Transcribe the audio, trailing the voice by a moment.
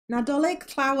Nadolig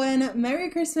Llawen, Merry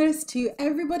Christmas to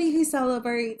everybody who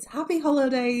celebrates, Happy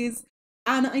Holidays.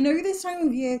 And I know this time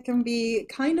of year can be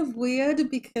kind of weird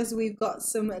because we've got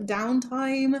some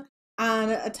downtime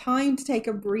and a time to take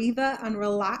a breather and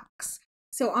relax.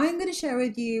 So I'm going to share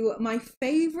with you my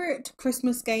favourite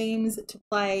Christmas games to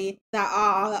play that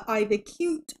are either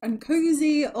cute and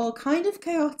cozy or kind of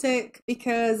chaotic,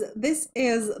 because this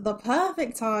is the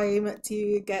perfect time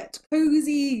to get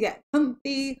cozy, get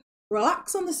comfy,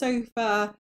 relax on the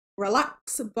sofa,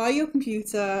 relax by your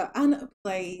computer and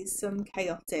play some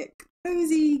chaotic,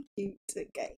 cozy, cute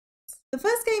games. The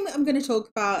first game I'm going to talk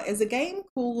about is a game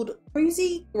called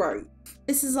Cozy Grove.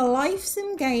 This is a life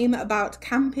sim game about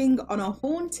camping on a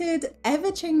haunted,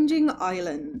 ever-changing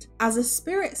island. As a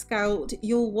spirit scout,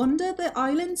 you'll wander the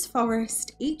island's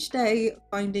forest each day,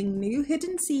 finding new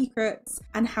hidden secrets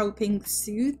and helping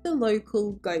soothe the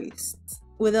local ghosts.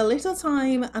 With a little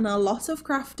time and a lot of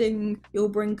crafting, you'll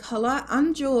bring colour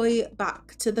and joy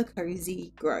back to the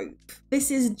Cozy Grove. This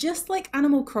is just like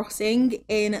Animal Crossing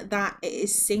in that it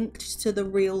is synced to the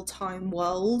real-time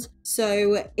world.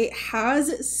 So it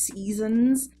has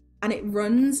seasons and it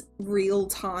runs real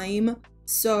time.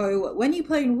 So when you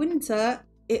play in winter,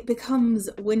 it becomes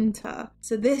winter.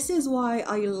 So this is why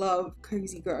I love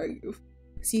Cozy Grove.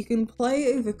 So you can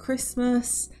play over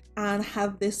Christmas and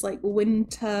have this like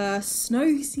winter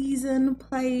snow season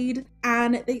played,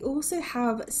 and they also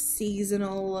have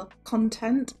seasonal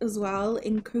content as well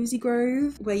in Cozy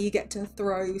Grove where you get to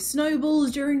throw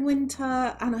snowballs during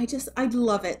winter, and I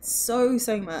love it so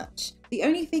much. The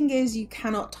only thing is you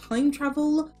cannot time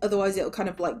travel, otherwise it'll kind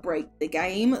of like break the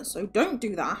game, so don't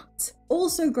do that.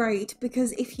 Also great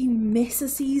because if you miss a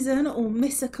season or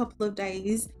miss a couple of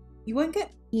days, you won't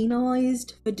get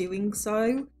penalised for doing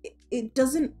so. It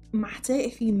doesn't matter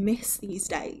if you miss these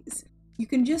days. You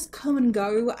can just come and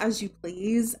go as you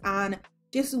please and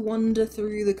just wander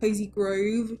through the Cozy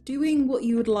Grove doing what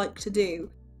you would like to do.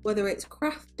 Whether it's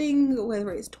crafting,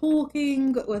 whether it's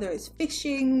talking, whether it's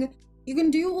fishing, you can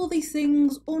do all these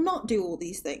things or not do all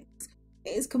these things.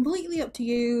 It is completely up to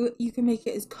you. You can make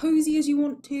it as cozy as you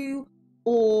want to,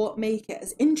 or make it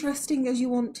as interesting as you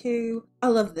want to. I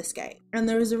love this game, and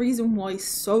there is a reason why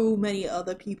so many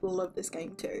other people love this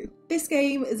game too. This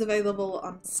game is available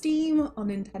on Steam, on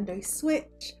Nintendo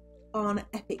Switch, on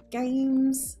Epic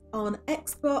Games, on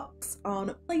Xbox,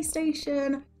 on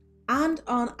PlayStation, and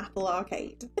on Apple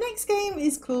Arcade. The next game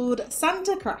is called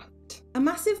Santa Craft. A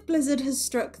massive blizzard has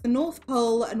struck the North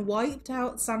Pole and wiped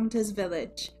out Santa's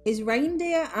village. His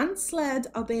reindeer and sled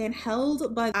are being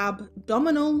held by the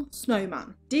abdominal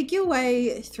snowman. Dig your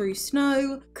way through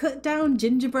snow, cut down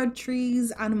gingerbread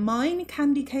trees, and mine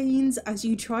candy canes as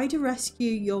you try to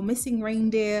rescue your missing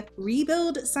reindeer,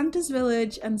 rebuild Santa's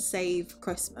village, and save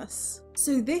Christmas.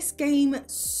 So this game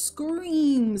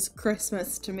screams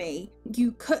Christmas to me.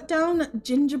 You cut down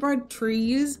gingerbread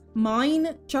trees,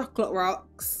 mine chocolate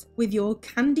rocks with your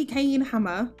candy cane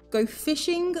hammer, go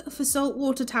fishing for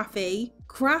saltwater taffy,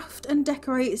 craft and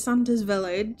decorate Santa's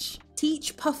village,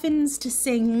 teach puffins to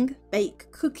sing,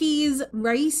 bake cookies,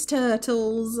 race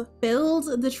turtles,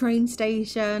 build the train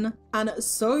station, and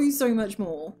so much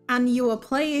more. And you are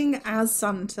playing as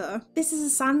Santa. This is a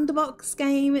sandbox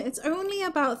game. It's only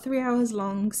about 3 hours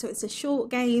long, so it's a short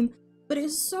game, but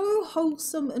it's so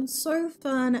wholesome and so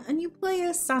fun, and you play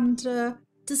as Santa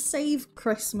to save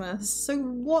Christmas. So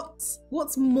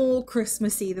what's more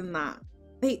Christmassy than that?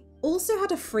 They also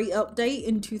had a free update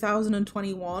in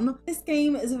 2021. This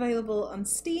game is available on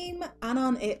Steam and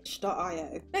on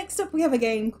itch.io. Next up we have a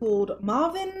game called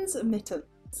Marvin's Mittens.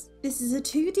 This is a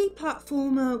 2D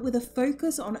platformer with a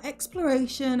focus on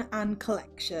exploration and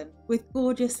collection. With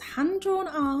gorgeous hand-drawn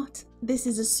art, this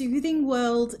is a soothing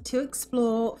world to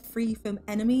explore, free from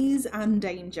enemies and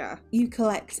danger. You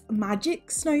collect magic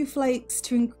snowflakes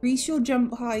to increase your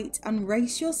jump height and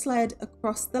race your sled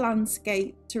across the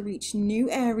landscape to reach new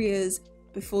areas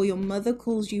before your mother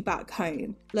calls you back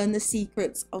home. Learn the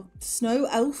secrets of snow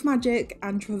elf magic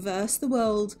and traverse the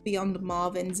world beyond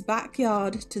Marvin's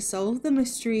backyard to solve the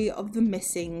mystery of the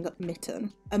missing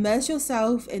mitten. Immerse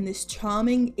yourself in this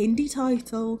charming indie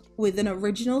title with an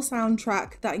original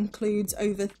soundtrack that includes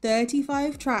over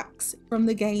 35 tracks from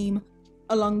the game,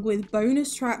 along with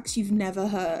bonus tracks you've never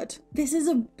heard. This is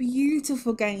a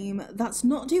beautiful game that's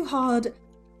not too hard,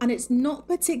 and it's not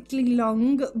particularly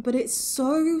long, but it's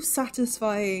so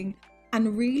satisfying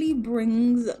and really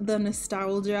brings the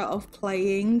nostalgia of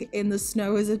playing in the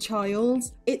snow as a child.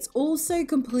 It's also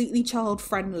completely child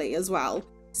friendly as well.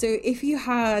 So if you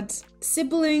had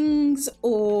siblings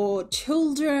or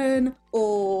children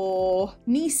or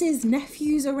nieces,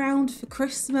 nephews around for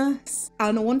Christmas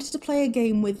and wanted to play a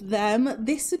game with them,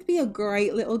 this would be a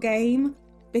great little game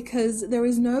because there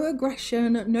is no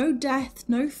aggression, no death,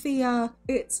 no fear.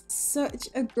 It's such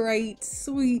a great,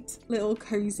 sweet, little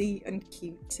cozy and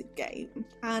cute game.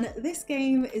 And this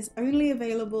game is only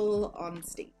available on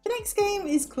Steam. The next game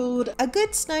is called A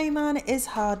Good Snowman is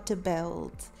Hard to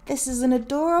Build. This is an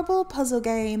adorable puzzle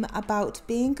game about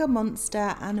being a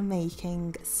monster and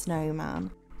making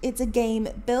snowman. It's a game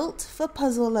built for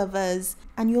puzzle lovers,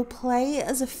 and you'll play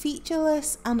as a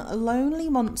featureless and lonely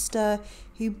monster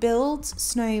who builds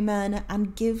snowmen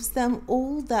and gives them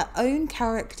all their own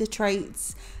character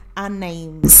traits and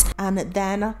names, and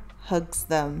then hugs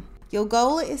them. Your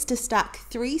goal is to stack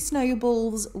 3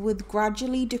 snowballs with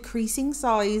gradually decreasing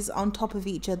size on top of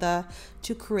each other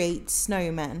to create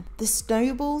snowmen. The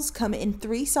snowballs come in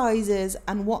 3 sizes,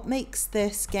 and what makes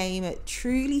this game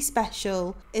truly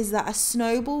special is that a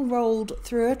snowball rolled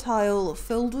through a tile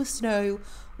filled with snow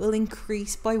will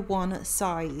increase by 1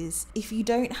 size. If you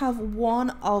don't have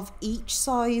one of each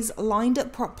size lined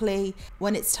up properly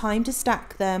when it's time to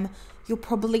stack them, you'll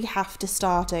probably have to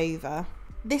start over.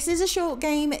 This is a short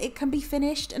game. It can be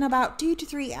finished in about 2 to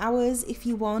 3 hours if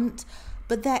you want,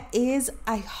 but there is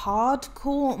a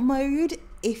hardcore mode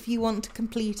if you want to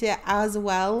complete it as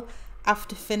well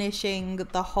after finishing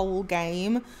the whole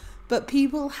game. But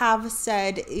people have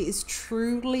said it is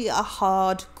truly a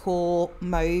hardcore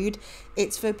mode.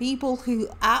 It's for people who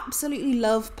absolutely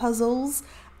love puzzles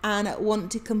and want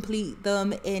to complete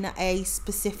them in a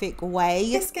specific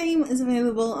way. This game is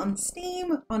available on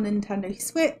Steam, on Nintendo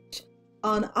Switch,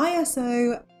 on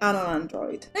ISO and on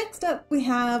Android. Next up we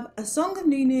have A Song of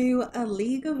Nunu, a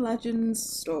League of Legends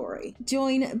story.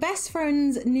 Join best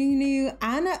friends Nunu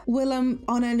and Willem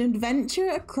on an adventure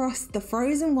across the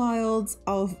frozen wilds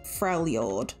of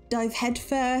Freljord. Dive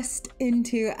headfirst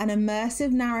into an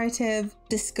immersive narrative,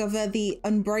 discover the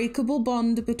unbreakable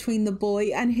bond between the boy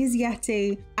and his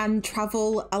yeti, and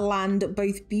travel a land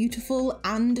both beautiful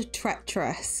and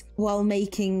treacherous while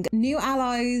making new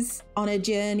allies on a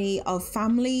journey of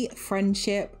family,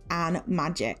 friendship, and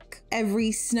magic.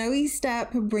 Every snowy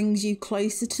step brings you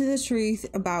closer to the truth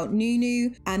about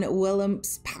Nunu and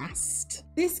Willem's past.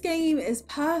 This game is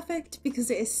perfect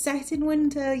because it is set in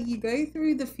winter. You go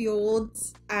through the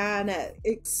fjords and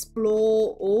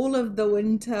explore all of the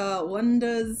winter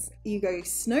wonders. You go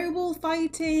snowball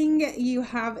fighting. You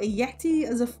have a yeti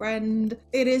as a friend.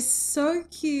 It is so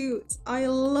cute. I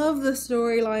love the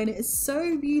storyline. It's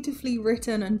so beautifully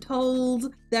written and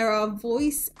told. There are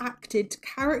voice acted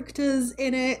characters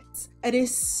in it. It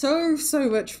is so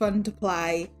much fun to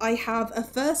play. I have a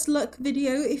first look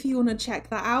video if you want to check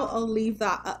that out. I'll leave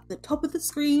that at the top of the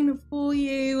screen for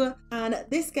you. And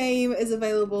this game is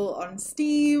available on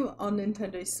Steam, on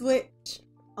Nintendo Switch,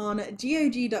 on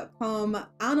GOG.com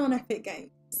and on Epic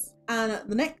Games. And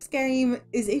the next game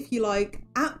is, if you like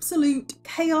absolute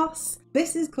chaos,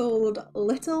 this is called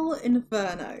Little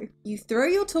Inferno. You throw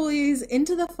your toys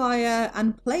into the fire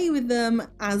and play with them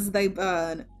as they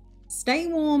burn. Stay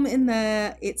warm in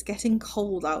there, it's getting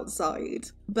cold outside.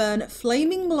 Burn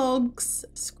flaming logs,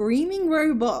 screaming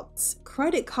robots,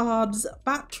 credit cards,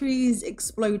 batteries,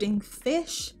 exploding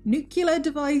fish, nuclear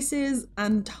devices,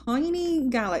 and tiny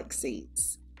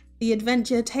galaxies. The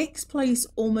adventure takes place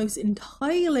almost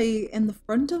entirely in the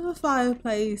front of a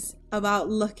fireplace, about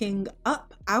looking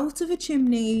up out of a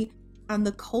chimney and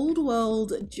the cold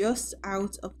world just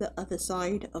out of the other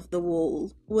side of the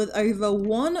wall. With over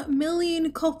 1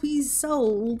 million copies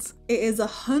sold, it is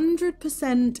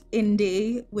 100%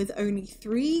 indie with only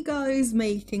 3 guys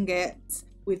making it,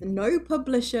 with no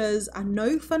publishers and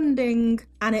no funding,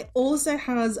 and it also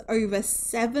has over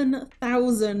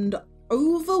 7,000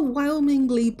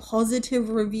 overwhelmingly positive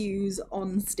reviews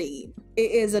on Steam.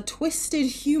 It is a twisted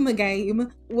humor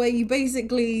game where you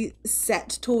basically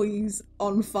set toys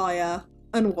on fire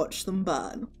and watch them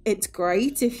burn. It's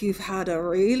great if you've had a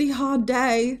really hard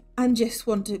day and just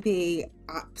want to be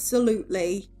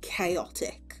absolutely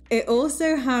chaotic. It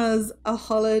also has a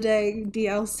holiday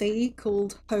DLC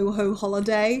called Ho Ho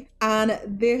Holiday, and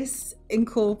this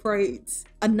incorporates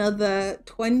another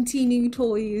 20 new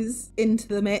toys into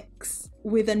the mix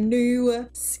with a new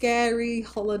scary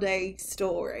holiday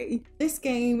story. This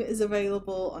game is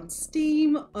available on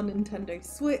Steam, on Nintendo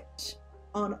Switch,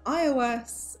 on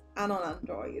iOS, and on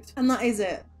Android. And that is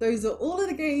it. Those are all of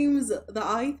the games that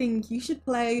I think you should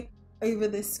play over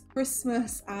this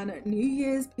Christmas and New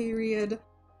Year's period.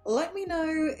 let me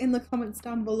know in the comments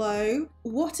down below,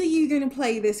 what are you going to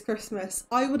play this Christmas?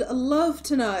 I would love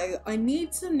to know. I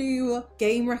need some new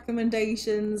game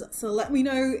recommendations, so let me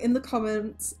know in the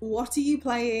comments, what are you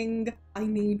playing? I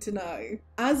need to know.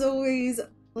 As always,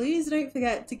 please don't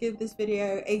forget to give this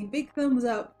video a big thumbs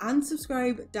up and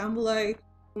subscribe down below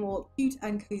for more cute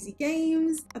and cozy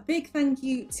games. A big thank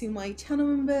you to my channel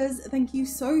members. Thank you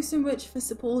so much for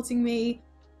supporting me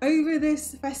over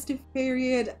this festive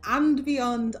period and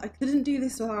beyond. I couldn't do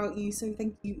this without you, so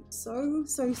thank you so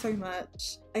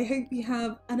much. I hope you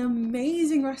have an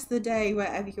amazing rest of the day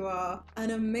wherever you are,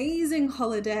 an amazing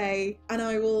holiday, and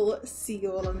I will see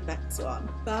you all on the next one.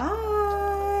 Bye!